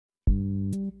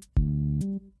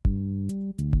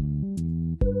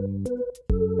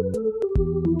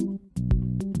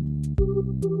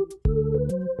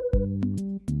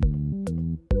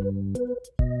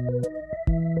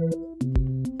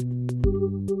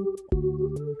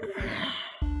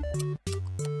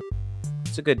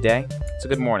It's a good day. It's a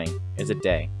good morning. Is it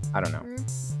day? I don't know.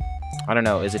 I don't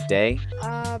know. Is it day?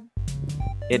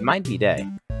 It might be day.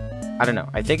 I don't know.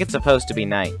 I think it's supposed to be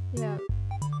night. Yeah.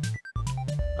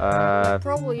 It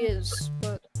probably is,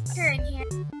 but... You're in here.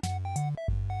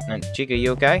 And Chica,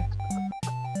 you okay?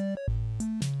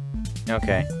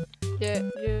 Okay. Yeah.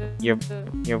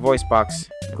 Your voice box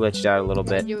glitched out a little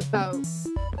bit.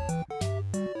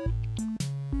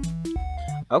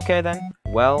 Okay then.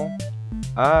 Well,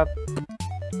 let's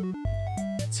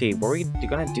see. Were we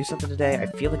gonna do something today? I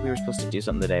feel like we were supposed to do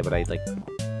something today, but I like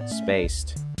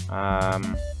spaced.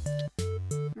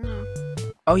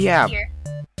 Oh yeah. Here.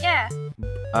 Yeah.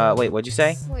 Wait. What'd you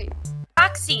say? Wait.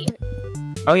 Foxy.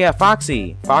 Oh yeah,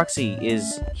 Foxy. Foxy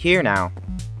is here now.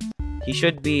 He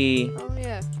should be. Oh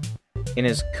yeah. In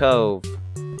his cove.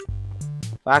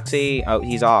 Foxy. Oh,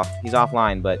 he's off. He's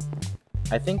offline, but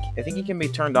I think he can be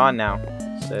turned on now.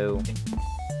 So,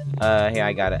 hey,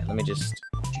 I got it. Let me just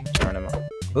turn him on.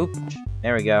 Oop.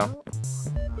 There we go.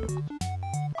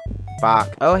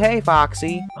 Oh, hey,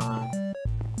 Foxy. I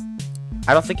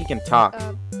don't think he can talk.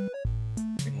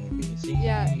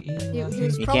 Yeah, he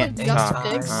was He probably can't just talk.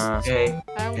 fixed. I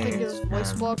don't think his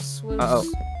voice box was Uh-oh.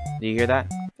 Do you hear that?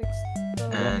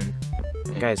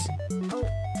 fixed. Guys. Oh.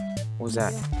 What was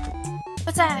that? Yeah.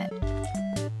 What's that?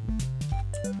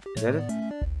 Is that it?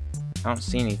 I don't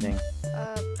see anything.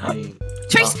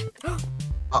 Trace!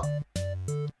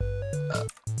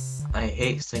 I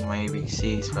hate saying my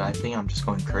ABCs, but I think I'm just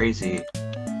going crazy.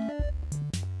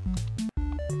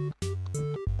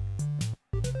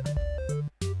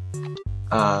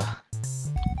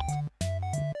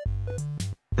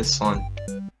 This one.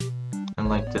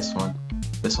 Unlike this one.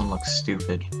 This one looks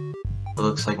stupid. It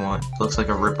looks like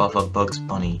a rip-off of Bugs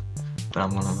Bunny. But I'm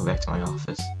gonna go back to my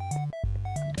office.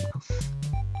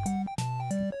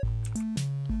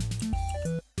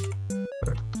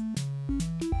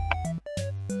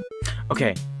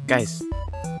 Okay, guys.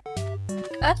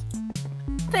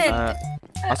 But,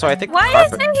 Also, I think the why is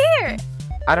carpet... it here?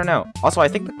 I don't know. Also, I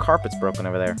think the carpet's broken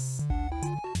over there.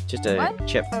 Just a What?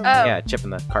 chip. Oh. Yeah, a chip in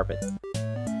the carpet.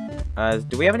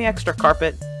 Do we have any extra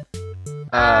carpet?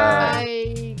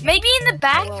 Maybe in the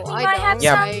back Well, we I might don't.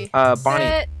 have some.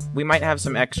 Bonnie, we might have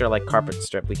some extra, like, carpet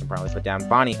strip we can probably put down.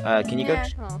 Bonnie, can you Yeah.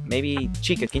 go... Maybe...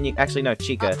 Chica, can you... Actually, no,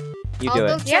 Chica. You do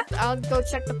it. I'll go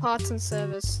check the parts and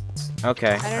service.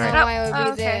 Okay, I don't know alright. why I would be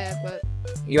Oh, okay. there, but...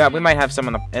 Yeah, we might have some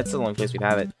on the... It's the only place we'd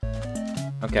have it.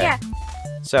 Okay. Yeah.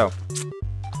 So...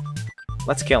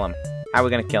 Let's kill him. How are we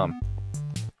gonna kill him?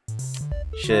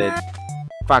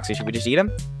 Foxy, should we just eat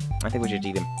him? I think we should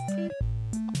eat him.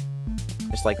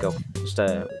 Just like go. Just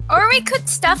Or we could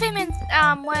stuff him in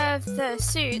one of the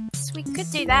suits. We could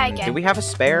do that again. Do we have a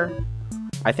spare?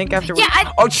 I think after we...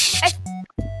 Yeah, Oh, shh!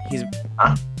 He's...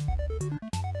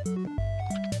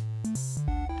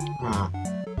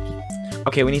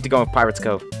 Okay, we need to go with Pirate's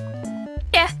Cove.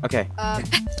 Yeah. Okay.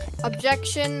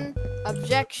 Objection.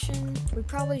 We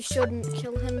probably shouldn't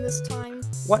kill him this time.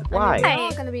 What? Why? I mean,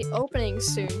 we are gonna be opening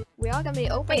soon. We are gonna be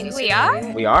opening Wait, soon. we are?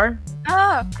 We are?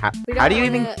 Oh, How do you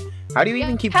even... How do you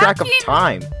even keep track of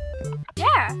time?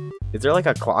 yeah. Is there like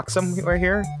a clock somewhere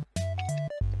here?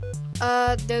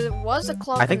 There was a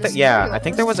clock. I think that... Yeah, I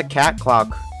think there was a cat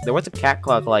clock. There was a cat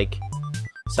clock, like,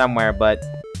 somewhere, but...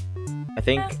 I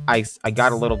think I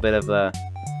got a little bit of the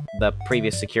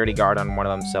previous security guard on one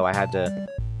of them, so I had to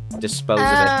dispose of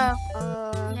it.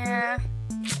 Yeah.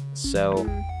 So,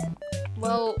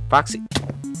 well, Foxy,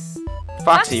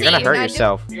 you're gonna hurt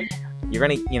yourself. You're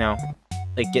gonna, you know,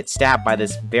 like get stabbed by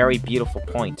this very beautiful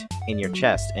point in your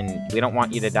chest, and we don't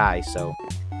want you to die. So,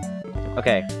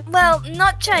 okay. Well,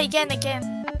 not try again.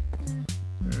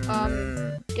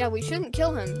 yeah, we shouldn't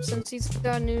kill him since he's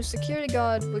our new security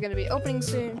guard. We're gonna be opening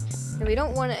soon, and we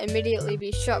don't want to immediately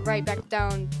be shut right back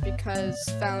down because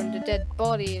found a dead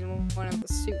body in one of the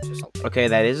suits or something. Okay,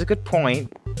 that is a good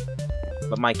point.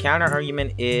 But my counter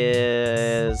argument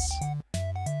is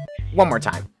one more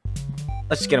time.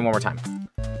 Let's just get him one more time.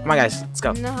 Come on, guys, let's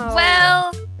go. No.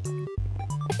 Well,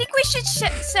 I think we should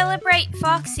celebrate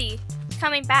Foxy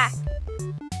coming back.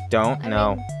 Don't. I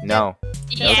No. mean, No.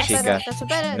 Yes. Chica. That's a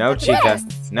better. No, that's a Chica. better-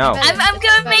 No. Better. I'm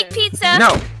gonna make better. pizza.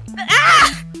 No.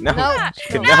 Ah! No.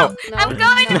 No. No. I'm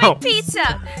going to No. make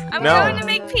pizza. I'm No. going to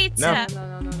make pizza.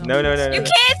 No. You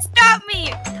can't stop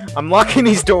me. I'm locking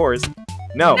these doors.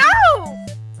 No. No.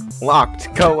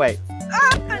 Locked. Go away.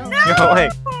 No. Go away.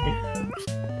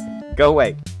 Go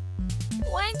away.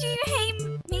 Why do you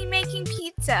hate me making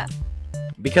pizza?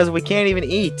 Because we can't even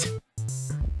eat.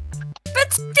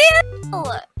 But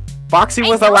still. Foxy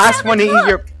was I the know last how one to to eat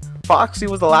your... cook. Foxy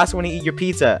was the last one to eat your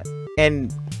pizza.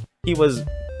 and he was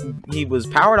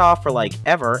powered off for like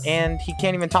ever, and he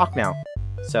can't even talk now.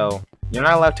 So you're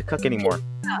not allowed to cook anymore.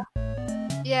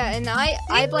 Yeah, and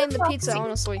I blame the pizza,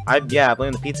 honestly. I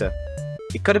blame the pizza.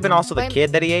 It could have been also the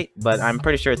kid that he ate, but I'm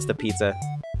pretty sure it's the pizza.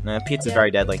 Pizza's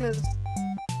very deadly.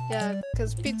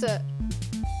 Because pizza.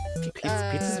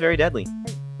 Pizza's very deadly.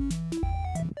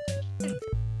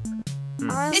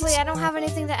 Honestly, I don't have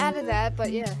anything to add to that,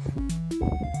 but yeah.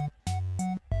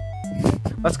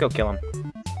 Let's go kill him.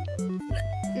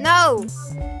 No!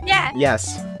 Yeah,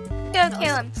 Yes. go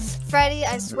kill him. Freddy,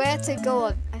 I swear to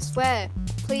God. I swear.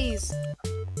 Please.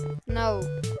 No.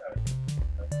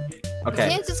 Okay.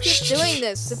 We can't just keep doing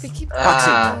this. If we keep.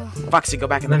 Foxy, go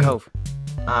back in the cove.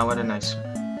 What a nice.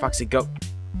 Foxy, go.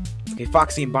 Okay,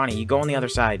 Foxy and Bonnie, you go on the other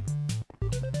side.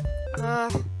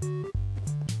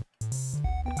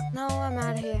 No, I'm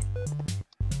out of here.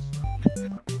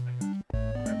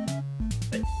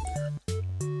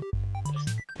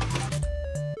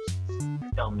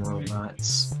 Dumb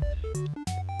robots.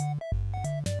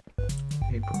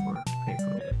 Paperwork.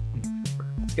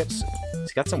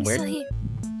 He's got some weird.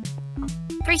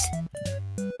 Freeze.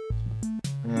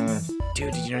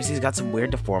 Dude, did you notice he's got some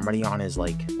weird deformity on his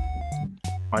on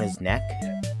his neck?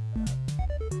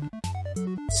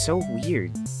 It's so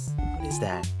weird. What is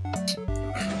that?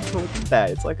 Look at that.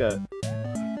 It's like a.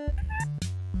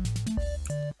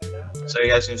 So you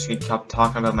guys just keep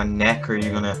talking about my neck, or are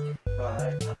you gonna?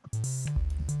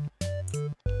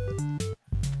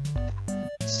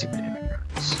 Stupid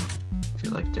immigrants. I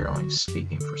feel like they're only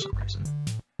speaking for some reason.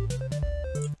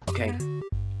 Okay.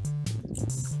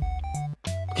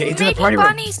 Okay, into the party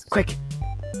room. Quick.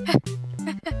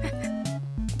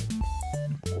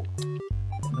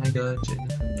 Oh my god,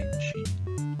 vending machine.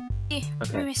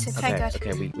 Okay. We missed it, thank God.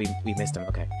 Okay, we missed him.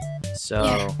 Okay. So,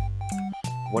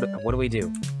 what do we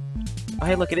do? Oh,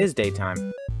 hey, look, it is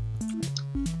daytime.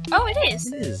 Oh, it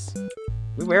is. It is.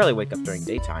 We rarely wake up during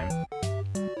daytime.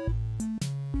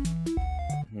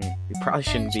 We probably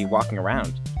shouldn't be walking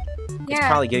around. Yeah. It's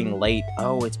probably getting late.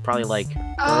 Oh, it's probably like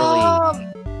early.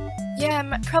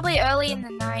 Yeah, probably early in the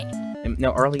night.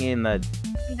 No, early in the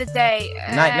day.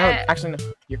 night. No, actually, no.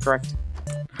 You're correct.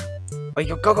 Oh,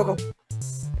 go.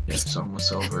 It's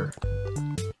almost over.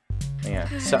 Yeah.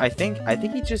 So I think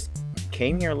he just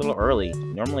came here a little early.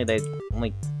 Normally they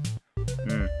only.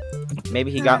 Maybe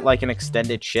he got like an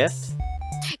extended shift.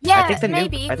 Yeah, I think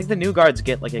maybe. I think the new guards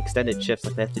get like extended shifts.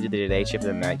 Like they have to do the day shift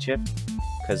and the night shift,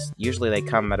 because usually they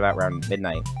come at about around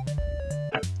midnight.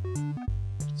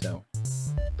 So.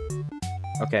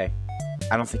 Okay.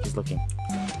 I don't think he's looking.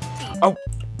 Oh.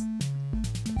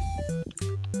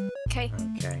 Okay.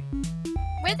 Okay.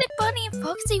 Where did Bunny and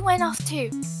Foxy went off to?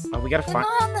 Oh, we gotta They're find.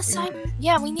 not on the side.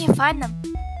 Yeah, we need to find them.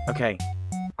 Okay.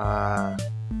 I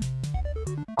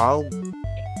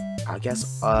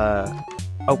guess. Oh.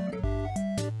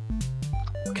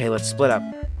 Okay, let's split up.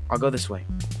 I'll go this way.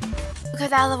 We'll go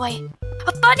the other way.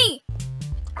 A bunny!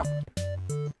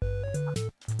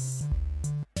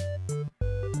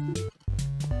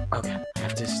 Okay, I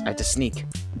have to sneak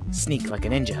like a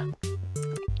ninja.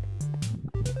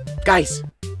 Guys,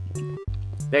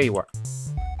 there you are.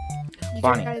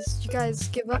 Bonnie. You guys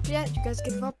give up yet? You guys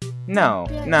give up? No,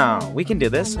 Yeah, no, no. we can do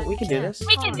this. We can do this.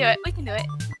 We can do it. We can do it.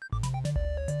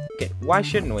 Okay, why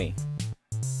shouldn't we?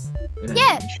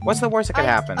 Yeah. What's the worst that could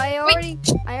happen? I already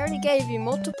gave you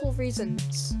multiple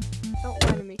reasons. Don't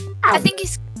lie to me. I think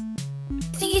he's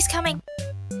coming.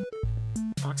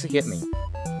 Foxy hit me.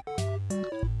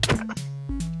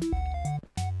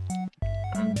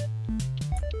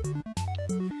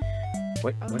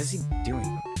 What is he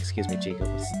doing? Excuse me, Jacob.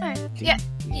 Yeah.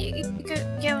 You go.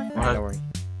 Yeah. Don't worry.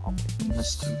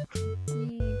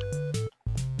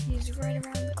 He's right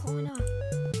around the corner.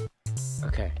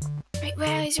 Okay. Right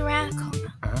where he's around the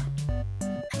corner.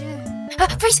 Yeah.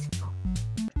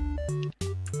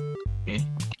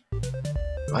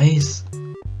 Freeze! Okay.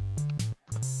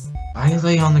 Why are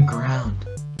they on the ground?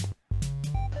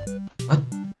 What?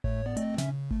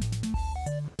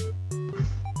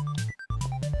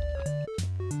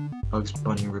 Bugs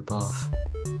Bunny ripoff.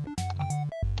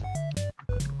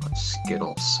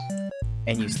 Skittles.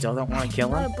 And you still don't want to kill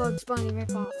Not him? a Bugs Bunny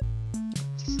ripoff.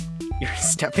 You're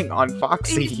stepping on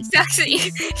Foxy.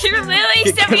 Foxy, you're literally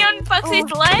stepping on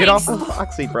Foxy's legs. Get off of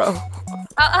Foxy, bro.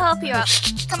 I'll help you out.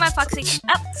 Come on, Foxy.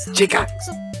 Up. Jacob.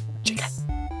 Jacob.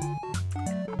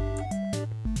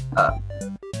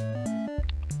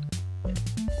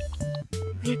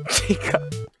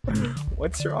 Jacob.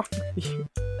 What's wrong with you?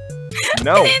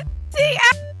 No. See,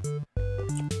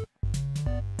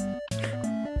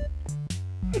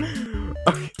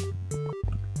 Okay.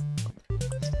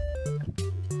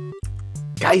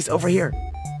 Guys, over here.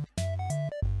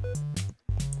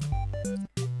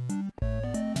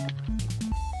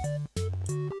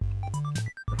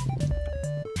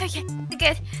 Okay,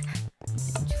 good.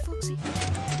 Foxy.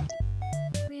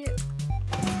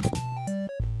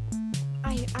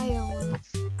 I don't want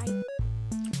to.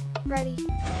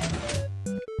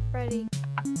 Freddy.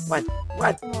 What?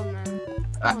 Come on, man.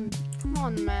 Come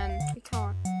on, man. We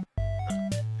can't.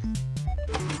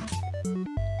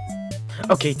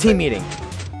 Okay, team meeting.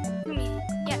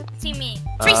 Yeah, see me.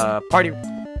 Freeze. Party.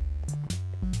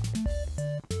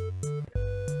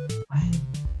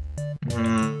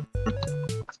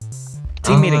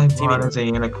 Team meeting. Team meeting. Is a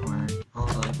unicorn. All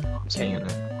I want is a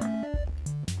unicorn.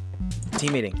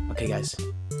 Team meeting. Okay, guys.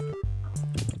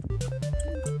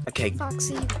 Okay.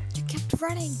 Foxy, you kept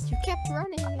running.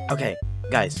 Okay,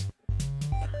 guys.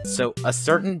 So a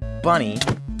certain bunny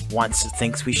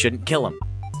thinks we shouldn't kill him.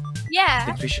 Yeah.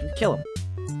 Thinks we shouldn't kill him.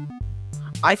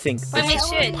 I think But we this is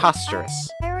should. preposterous.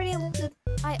 I already looked at.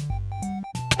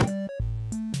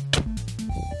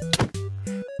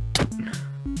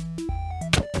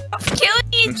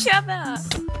 Killing each other.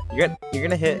 You're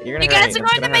gonna hit. You're gonna. You hurt guys me. are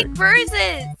It's going to gonna make hurt.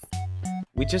 bruises.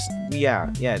 We just.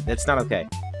 Yeah. That's not okay.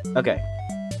 Okay,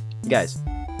 guys.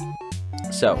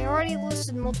 So. I already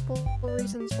listed multiple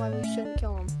reasons why we shouldn't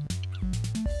kill him.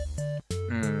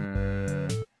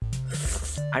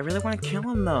 I really want to kill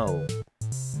him though,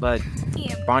 but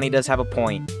Yeah. Bonnie does have a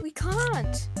point. We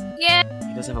can't. Yeah.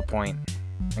 He does have a point.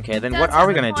 Okay, then that's what are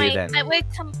we the gonna do point. then?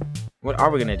 What are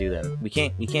we gonna do then? We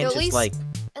can't At just least- like.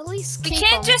 At least We keep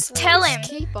can't him. just At tell least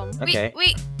him. Keep him. Okay.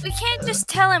 We can't just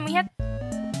tell him. We have.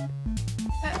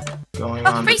 Going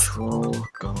Oh, on freeze. patrol,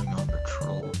 going on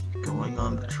patrol, going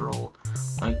on patrol,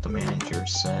 like the manager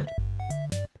said.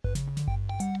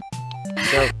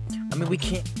 So, I mean, we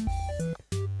can't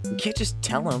just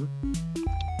tell him.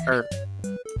 Or,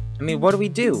 I mean, what do we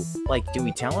do? Like, do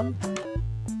we tell him?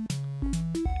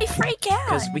 We freak out.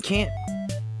 Because we can't.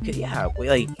 Yeah,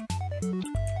 we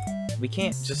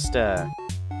can't just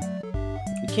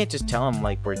tell him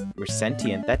like we're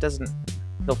sentient. That doesn't.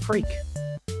 He'll freak.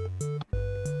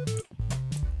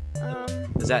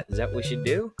 Is that what we should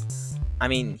do? I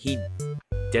mean,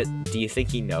 do you think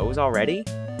he knows already?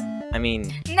 I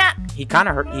mean, Nah. he kind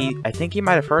of heard. I think he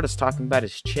might have heard us talking about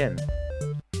his chin.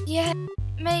 Yeah.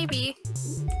 Maybe.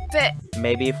 But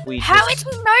Maybe if we. how just,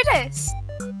 would he notice?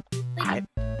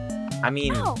 I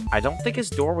mean, No. I don't think his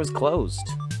door was closed.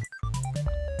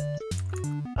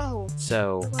 Oh.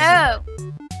 So Oh.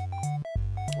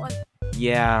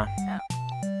 yeah.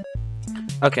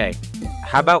 Okay.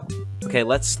 How about? Okay,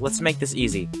 let's make this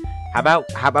easy. How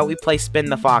about we play Spin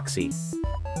the Foxy?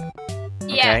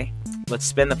 Yeah. Okay. Let's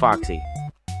spin the Foxy.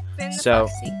 Spin the So-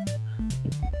 Foxy.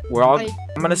 We're all. I-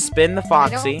 I'm gonna spin the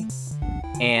Foxy,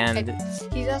 and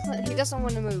He doesn't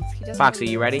want to move. He doesn't. Foxy,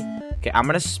 wanna you move. ready? Okay, I'm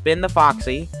gonna spin the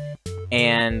Foxy,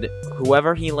 and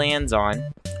whoever he lands on,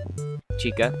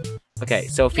 Chica. Okay,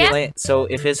 so if Yeah.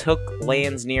 if his hook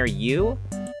lands near you,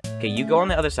 okay, you go on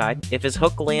the other side. If his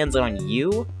hook lands on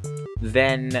you,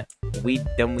 then we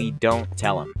don't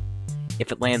tell him.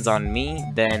 If it lands on me,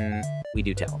 then we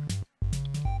do tell him.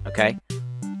 Okay?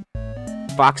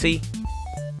 Foxy,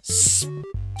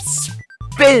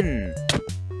 spin.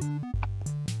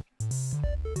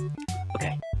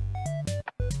 Okay.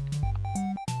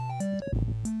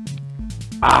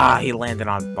 Ah, he landed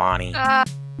on Bonnie.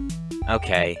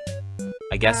 Okay.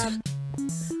 I guess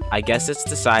it's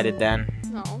decided then.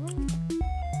 No.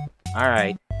 All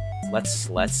right. Let's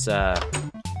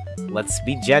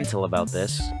be gentle about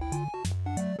this.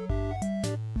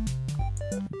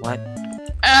 What?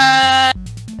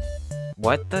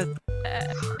 What the?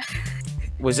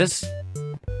 Was this?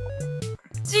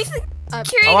 Do you think Uh,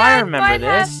 Curie Oh, I Dad remember might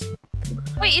have- this.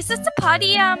 Wait, is this the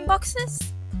party boxes?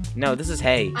 No, this is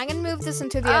hay. I'm gonna move this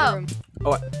into the Oh. other room.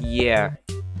 Oh, yeah.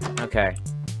 Okay.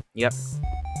 Yep.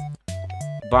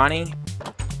 Bonnie.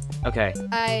 Okay.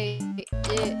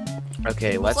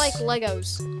 Okay. It's Let's. like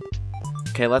Legos.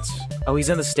 Okay. Let's. Oh, he's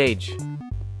in the stage. Okay.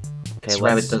 This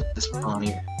rabbit Let's. does this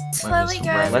Bonnie. Slowly go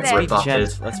Let's over Let's there. be rip off his-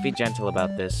 gentle. Let's be gentle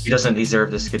about this. He doesn't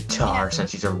deserve this guitar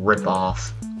since he's a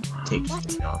rip-off. Take What?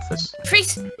 me off this.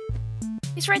 Freeze!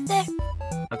 He's right there.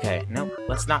 Okay. No.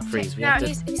 Let's not freeze. We No, have to.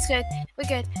 he's good. We're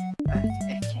good.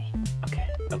 Okay. Okay.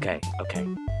 Okay. Okay.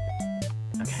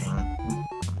 Okay.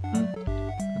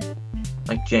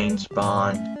 Like James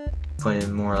Bond. Put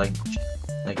in more like.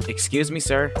 Excuse me,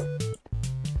 sir.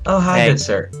 Oh, hi, Hey. good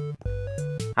sir.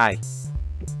 Hi.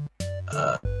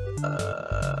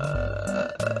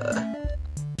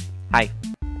 Hi.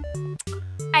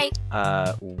 Hi.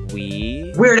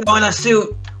 We. Weirdo in a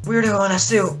suit. Weirdo in a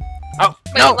suit. Oh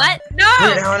Wait, no! what?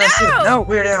 Weird Al in a suit. No.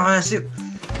 Weird Al in a suit.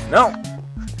 No.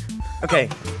 Okay.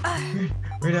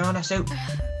 Weird Al in a suit.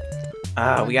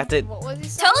 We got to. What was he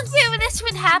saying? Told you this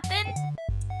would happen.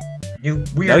 You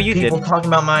weird you people didn't. talking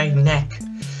about my neck.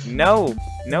 No.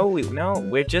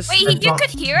 We're just. Wait, you could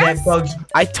hear Dead us? bugs.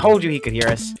 I told you he could hear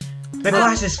us. The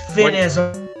glass is thin as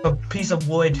a piece of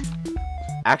wood.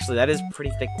 Actually, that is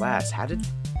pretty thick glass. How did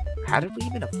we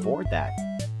even afford that?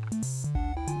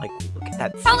 Like, look at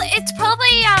that. Probably, it's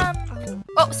probably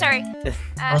Oh, sorry.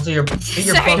 Also, your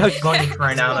Sorry. bugs going to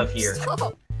turn out of here.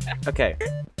 Stop. Okay.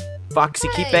 Foxy,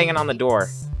 keep banging on the door.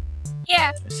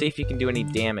 Yeah. See if you can do any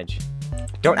damage.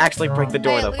 Don't actually break the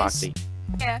door Hey, though, at Foxy.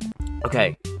 Yeah.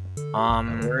 Okay.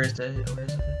 Where is it? Where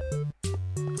is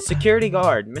it? Security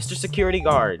guard, Mr. Security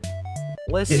Guard.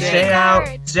 Listen. Stay out.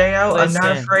 Stay out. I'm not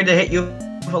Listen. afraid to hit you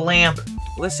with a lamp.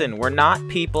 Listen, we're not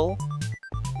people.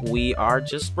 We are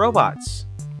just robots.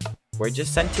 We're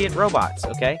just sentient robots,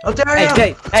 okay? Oh, there Hey, you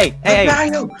hey, hey, hey, How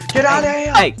dare you! Get out of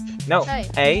here! hey, no, Hey.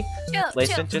 hey, Chill,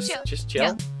 listen, chill, just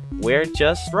chill. We're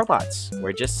just robots.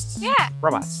 We're just Yeah.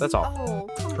 robots, that's all. Oh,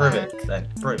 come Prove back. it, then.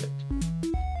 Prove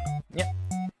it.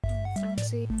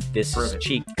 Foxy. This Prove is it.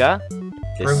 Chica.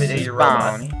 This Prove it that is you're a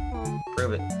robot. Bonnie.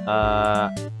 Prove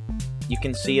it. You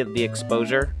can see the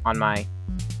exposure on my...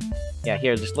 Yeah,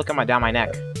 here, just look at down my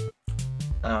neck.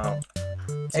 Oh.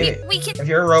 We, Hey, we can if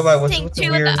you're a robot, what's think with the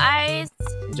too with weird... the eyes.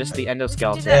 Just the Do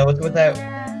endoskeleton. Yeah, what's with that...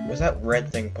 Yeah. What's that red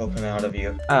thing poking out of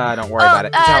you? Don't worry about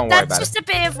it. Don't worry that's about just it. a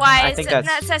bit of wise. I think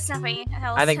that's- that's nothing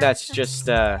else. I think that's just,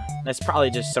 that's probably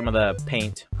just some of the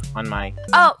paint on my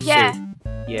Oh, yeah. suit.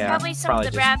 Yeah, Probably some of the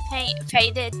just- brown paint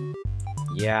faded.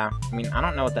 Yeah, I mean, I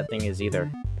don't know what that thing is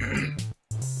either.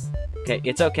 Okay,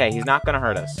 it's okay. He's not gonna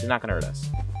hurt us. He's not gonna hurt us.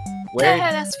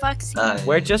 Yeah, that's Foxy.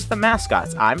 We're just the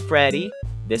mascots. I'm Freddy.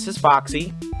 This is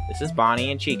Foxy. This is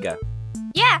Bonnie and Chica.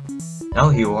 Yeah. No,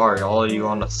 you are. All of you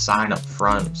on the sign up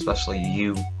front, especially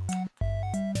you.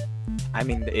 I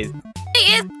mean, There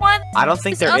is one. I don't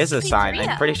think It's there is a us sign. I'm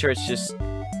pizzeria. pretty sure it's just...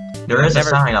 There is Never-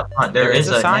 a sign up front. There is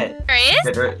a sign?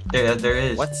 There is? There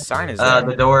is. What sign is that?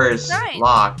 The door is Right.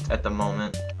 locked at the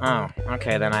moment. Oh,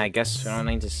 okay, then I guess we don't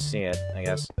need to see it, I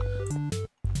guess.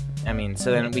 I mean,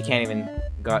 so then we can't even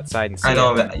go outside and see I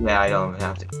don't. it. Yeah, I don't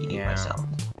have to eat Yeah. myself.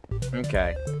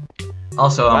 Okay.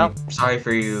 Also, I'm Well- sorry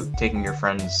for you taking your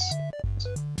friend's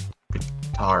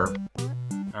guitar.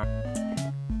 Oh.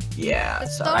 Yeah,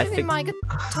 It's so not I even think- my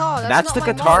guitar. That's not the my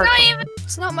guitar. mic. Not even.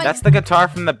 It's not my. That's the guitar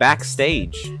from the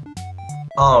backstage.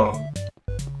 oh,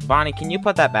 Bonnie, can you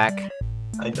put that back?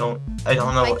 I don't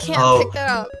know. I can't oh, pick that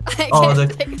up. I Oh, can't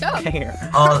the- pick it up. Here.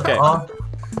 all, Okay.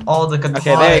 all the guitar.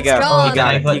 Okay, there you go. gone. You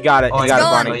got it. You got it. Oh, You got it,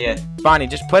 gone. Bonnie. yeah. Bonnie,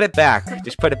 just put it back.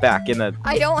 Just put it back in the...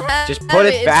 I don't have. Just put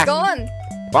it back. It's gone.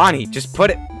 Bonnie, just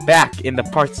put it back in the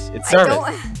parts. It's I service.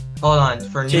 don't. Hold on,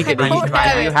 for Chica, do I don't you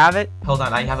have have it? Hold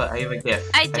on, I have a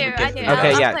gift. I have do, a gift I for do. you I'll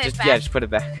Okay, guys. yeah, play it just back. yeah, just put it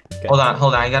back. Okay. Hold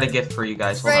on, I got a gift for you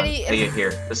guys. Hold Freddy, on, stay here.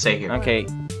 Let's stay here. Okay,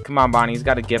 come on, Bonnie. He's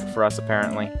got a gift for us,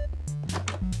 apparently.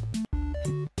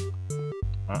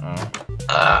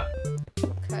 Uh,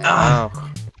 Okay.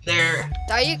 Oh. there,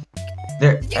 Are you?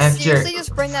 there. Did you After. seriously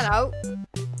just bring that out?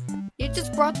 You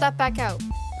just brought that back out.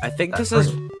 I think this That's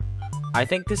is... I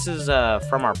think this is,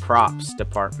 from our props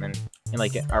department. And,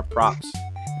 like, our props.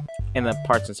 In the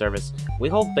parts and service. We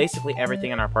hold basically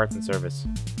everything in our parts and service.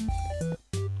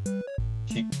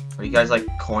 Are you guys like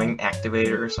coin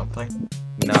activator or something?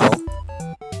 No.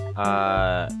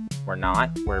 We're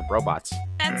not. We're robots.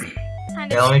 That's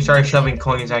kind Yeah, of. let me start shoving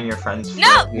coins on your friends.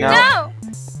 No, No. no.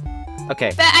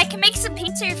 Okay. But I can make some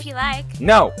pizza if you like.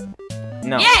 No.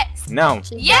 No. Yes. No.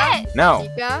 Chica? Yes. No.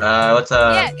 Chica? What's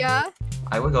Yeah. Chica?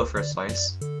 I would go for a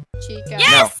slice. Chica?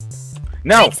 Yes.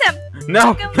 No. Make some.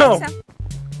 No. Go No. make some.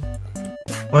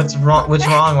 What's wrong? What's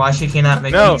wrong? Why she cannot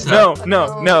make No. pizza?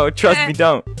 No. Trust me,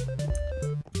 don't.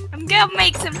 I'm gonna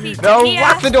make some pizza. No. He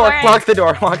Lock the asked door. for it. Lock the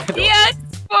door. Lock the door. He asked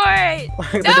for it.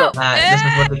 Lock the No. door. This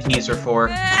is what the keys are for.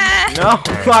 Ah, No.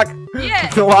 Lock. yeah.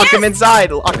 Lock yes. him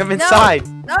inside. Lock him inside.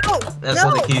 No! That's no!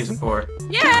 what the keys are for.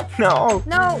 Yeah. No.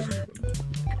 No!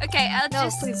 Okay, I'll No,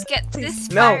 just please, get please. this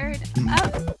No. fired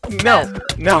up. No.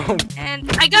 No.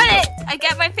 And I got it. I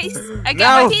got my face. I No.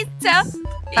 got my pizza.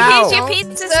 How? Here's your Don't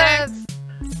pizza, sir. serve.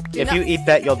 Do If not- you eat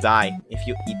that, you'll die. If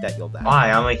you eat that, you'll die. Why?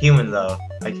 I'm a human though.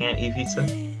 I can't eat pizza.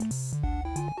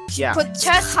 Yeah. Put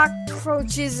Just-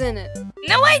 cockroaches in it.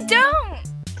 No, I don't.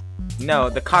 No,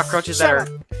 the cockroaches Shut that are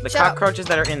up. the Shut up. cockroaches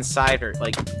that are inside are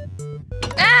like,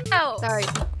 Ow. Sorry.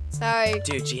 Sorry.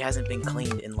 dude, she hasn't been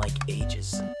cleaned in like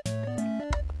ages.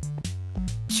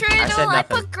 True, I said I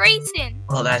nothing. put grace in.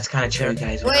 Well, that's kind of true,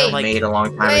 guys. We Wait. got made a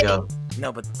long time Wait. ago.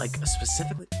 No, but like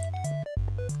specifically.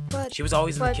 But She was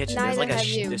always in the but kitchen. There's like neither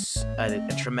have you.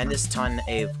 a tremendous ton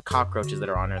of cockroaches that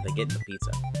are on her. They get in the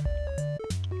pizza.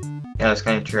 Yeah, that's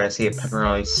kind of true. I see a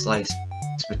pepperoni slice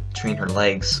between her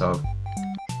legs, so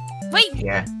Wait,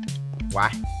 yeah.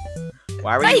 Why?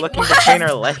 Why were Wait, you looking what? between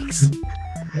her legs?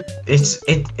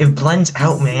 It blends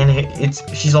out, man.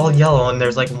 She's all yellow and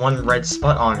there's like one red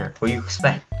spot on her. What do you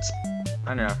expect?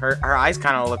 I don't know. Her eyes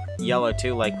kind of look yellow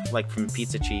too, like from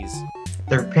pizza cheese.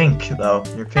 They're pink though.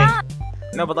 They're pink.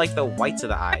 No, but like the whites of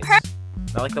the eyes.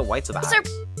 Not like the whites of the those are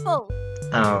eyes. purple.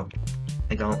 Oh,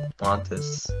 I don't want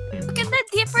this. Look at the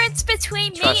difference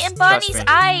between me Trust- and trust Bonnie's me.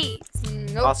 eyes.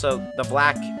 Nope. Also, the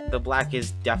black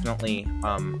is definitely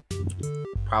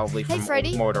probably Hey from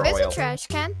Freddy, motor where's oil. the trash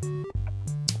can?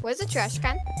 Where's the trash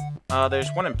can? There's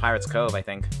one in Pirates Cove, I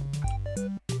think.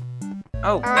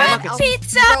 Oh, man, Alright, look, it's I'll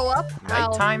Pizza! throw up.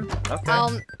 nighttime. Okay, I'll,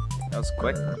 that was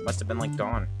quick. Must have been like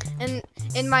dawn.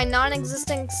 in my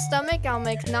non-existent stomach, I'll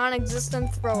make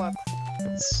non-existent throw up.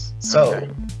 So, Okay.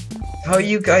 how are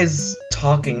you guys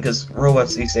talking? Because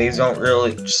robots these days don't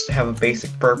really just have a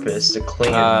basic purpose to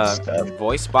clean and stuff.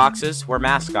 Voice boxes. We're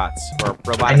mascots. We're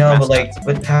robotic I know, mascots.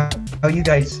 but how you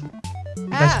guys? You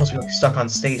guys Ah. supposed to be like, stuck on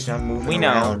stage, not moving We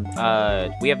know.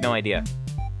 around. We have no idea.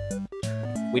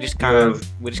 We just You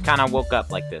kind of woke up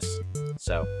like this.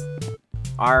 So,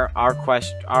 our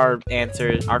questions are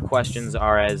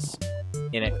as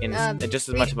just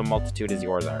as much of a multitude as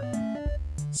yours are.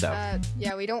 So,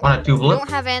 Yeah, we don't. Want a We tulip? don't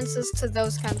have answers to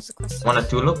those kinds of questions. Want a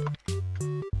tulip?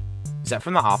 is that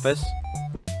from The Office?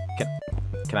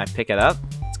 Can I pick it up?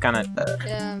 It's kind of.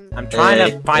 I'm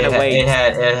trying to find a way. It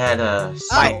had a.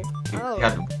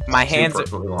 My hands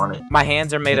are- on it. My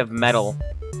hands are made of metal.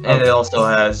 And it also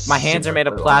has. My hands are made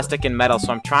of super glue on plastic and metal,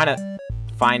 so I'm trying to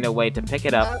find a way to pick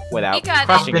it up without You got it.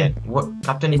 crushing it.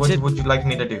 Captain, It's what a- would you like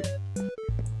me to do?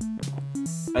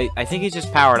 I think it's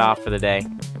just powered off for the day.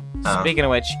 Oh. Speaking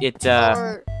of which, it's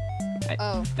Or,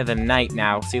 the night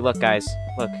now. See, look, guys.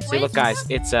 Look, see, Wait. look, guys.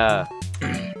 It's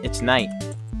it's night.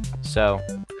 So,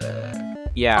 Oh,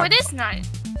 yeah, it is night.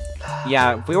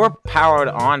 yeah. We were powered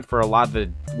on for a lot of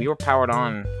the. We were powered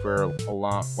on for a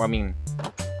long. Well, I mean,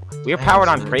 we were powered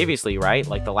on previously, right?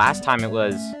 Like the last time it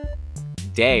was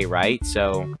day, right?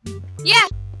 So. Yeah.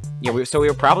 Yeah, we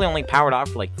were probably only powered off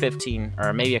for like 15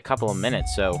 or maybe a couple of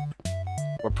minutes, so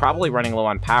we're probably running low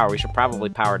on power. We should probably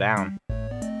power down.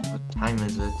 What time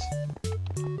is it?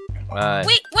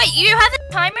 Wait, you have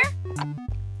a timer?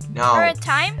 No. Or a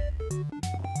time?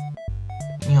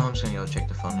 You know, I'm just gonna go check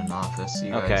the phone in the office.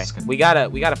 You Okay, guys can... we gotta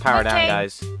power down, Okay.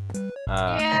 guys.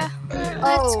 Yeah. Let's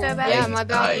oh, go back. yeah, my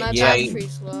yeah.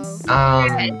 battery's low.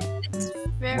 It's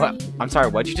very... What? I'm sorry.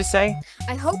 What'd you just say?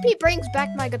 I hope he brings back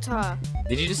my guitar.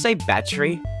 Did you just say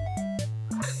battery?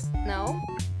 No.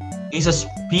 He's a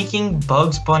speaking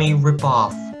Bugs Bunny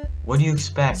ripoff. What do you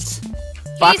expect?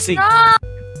 Foxy, He's not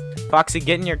Foxy,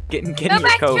 get in your back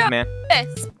to cove, your man,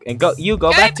 office. and go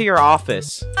back to your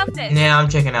office. Office. Nah, I'm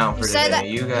checking out for You say today. that.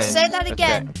 You You guys. say that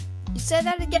again. You say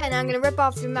that again. I'm gonna rip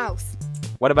off your mouth.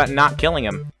 What about not killing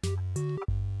him?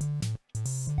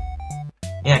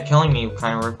 Yeah, killing me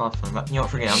kind of rip off from. You know,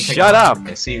 forget it. I'm checking Shut out up. for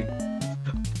this. See.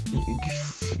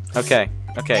 Okay.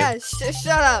 Yeah, shut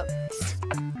up.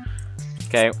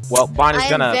 Okay. Well, Bonnie's I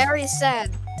am gonna. very sad.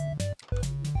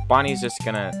 Bonnie's just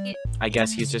gonna. I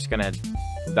guess he's just gonna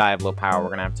die of low power. We're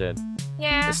gonna have to.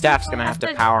 Yeah. The staff's gonna we'll have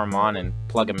to power him on and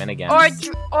plug him in again.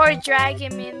 Or drag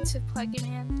him in to plug him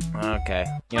in. Okay.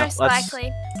 You know, Most let's.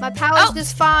 likely. My power's Oh.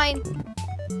 just fine.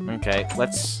 Okay.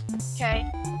 Let's. Okay.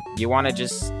 You want to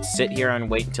just sit here and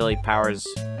wait until he powers?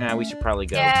 We should probably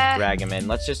go Yeah. drag him in.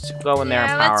 Let's just go in there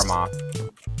Yeah, and power let's- him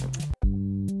off.